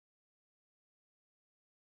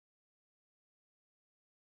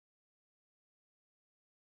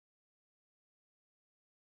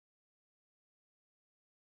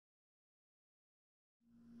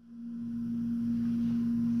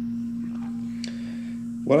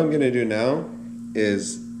What I'm going to do now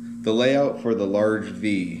is the layout for the large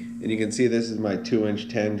V. And you can see this is my 2"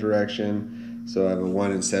 10 direction. So I have a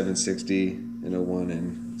 1 in 760 and a 1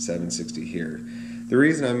 in 760 here. The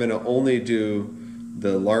reason I'm going to only do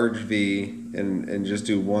the large V and just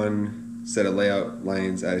do one set of layout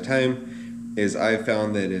lines at a time is I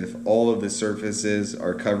found that if all of the surfaces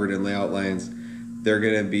are covered in layout lines, they're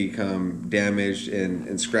going to become damaged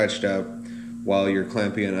and scratched up while you're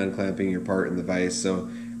clamping and unclamping your part in the vise. So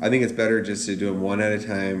I think it's better just to do them one at a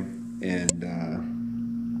time, and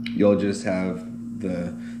you'll just have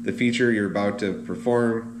the feature you're about to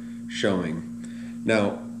perform showing.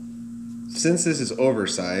 Now, since this is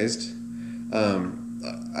oversized,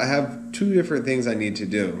 I have two different things I need to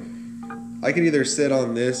do. I could either sit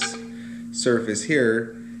on this surface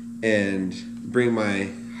here and bring my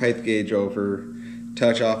height gauge over,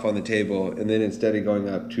 touch off on the table, and then instead of going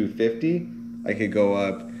up 250, I could go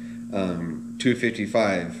up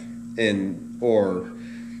 255, or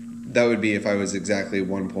that would be if I was exactly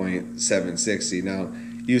 1.760. Now,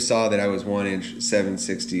 you saw that I was 1"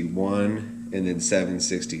 761 and then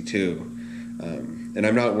 762. And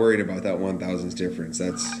I'm not worried about that 1/1000th difference.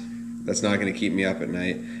 That's not going to keep me up at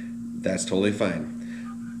night. That's totally fine.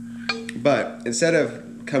 But instead of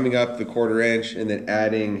coming up the 1/4 inch and then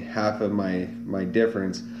adding half of my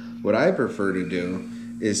difference, what I prefer to do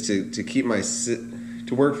is to keep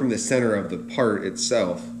to work from the center of the part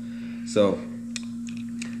itself. So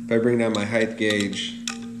if I bring down my height gauge,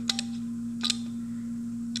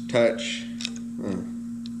 touch,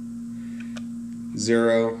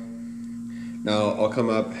 0. Now I'll come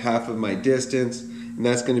up half of my distance, and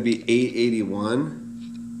that's going to be 881.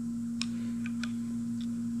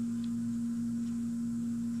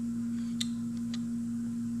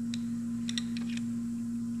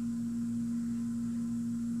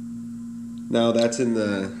 Now that's in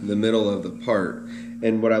the middle of the part.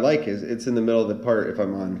 And what I like is it's in the middle of the part if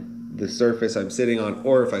I'm on the surface I'm sitting on,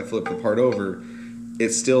 or if I flip the part over,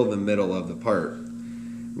 it's still in the middle of the part.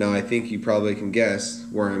 Now I think you probably can guess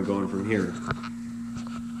where I'm going from here.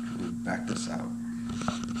 Let me back this out.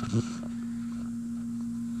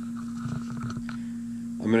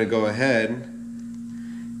 I'm going to go ahead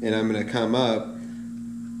and I'm going to come up.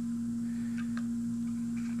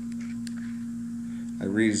 I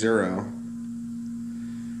re-zero.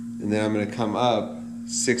 And then I'm going to come up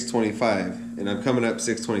 625, and I'm coming up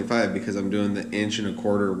 625 because I'm doing the 1¼ inch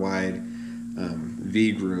wide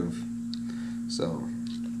V groove. So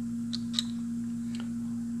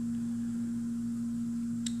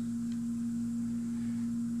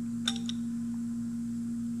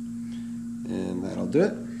and that'll do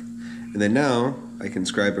it. And then now I can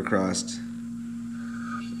scribe across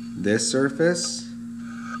this surface.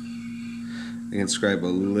 I can scribe a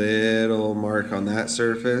little mark on that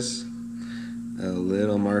surface, a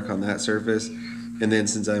little mark on that surface, and then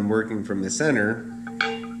since I'm working from the center,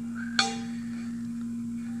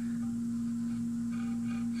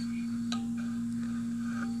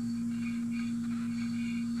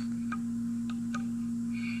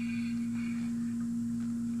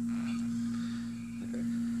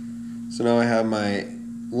 so now I have my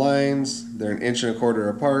lines, they're 1¼ inch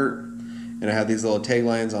apart, and I have these little tag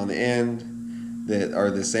lines on the end that are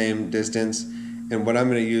the same distance. And what I'm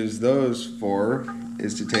going to use those for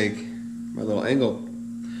is to take my little angle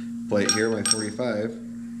plate here, my 45,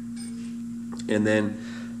 and then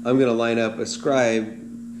I'm going to line up a scribe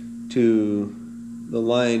to the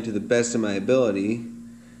line to the best of my ability,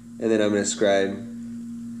 and then I'm going to scribe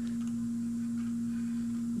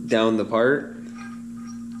down the part.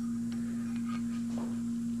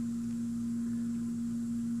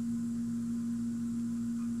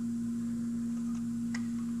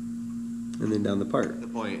 And then down the part.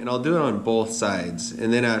 And I'll do it on both sides.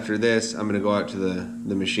 And then after this, I'm going to go out to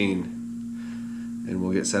the machine and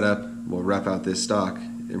we'll get set up. We'll rough out this stock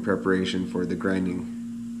in preparation for the grinding.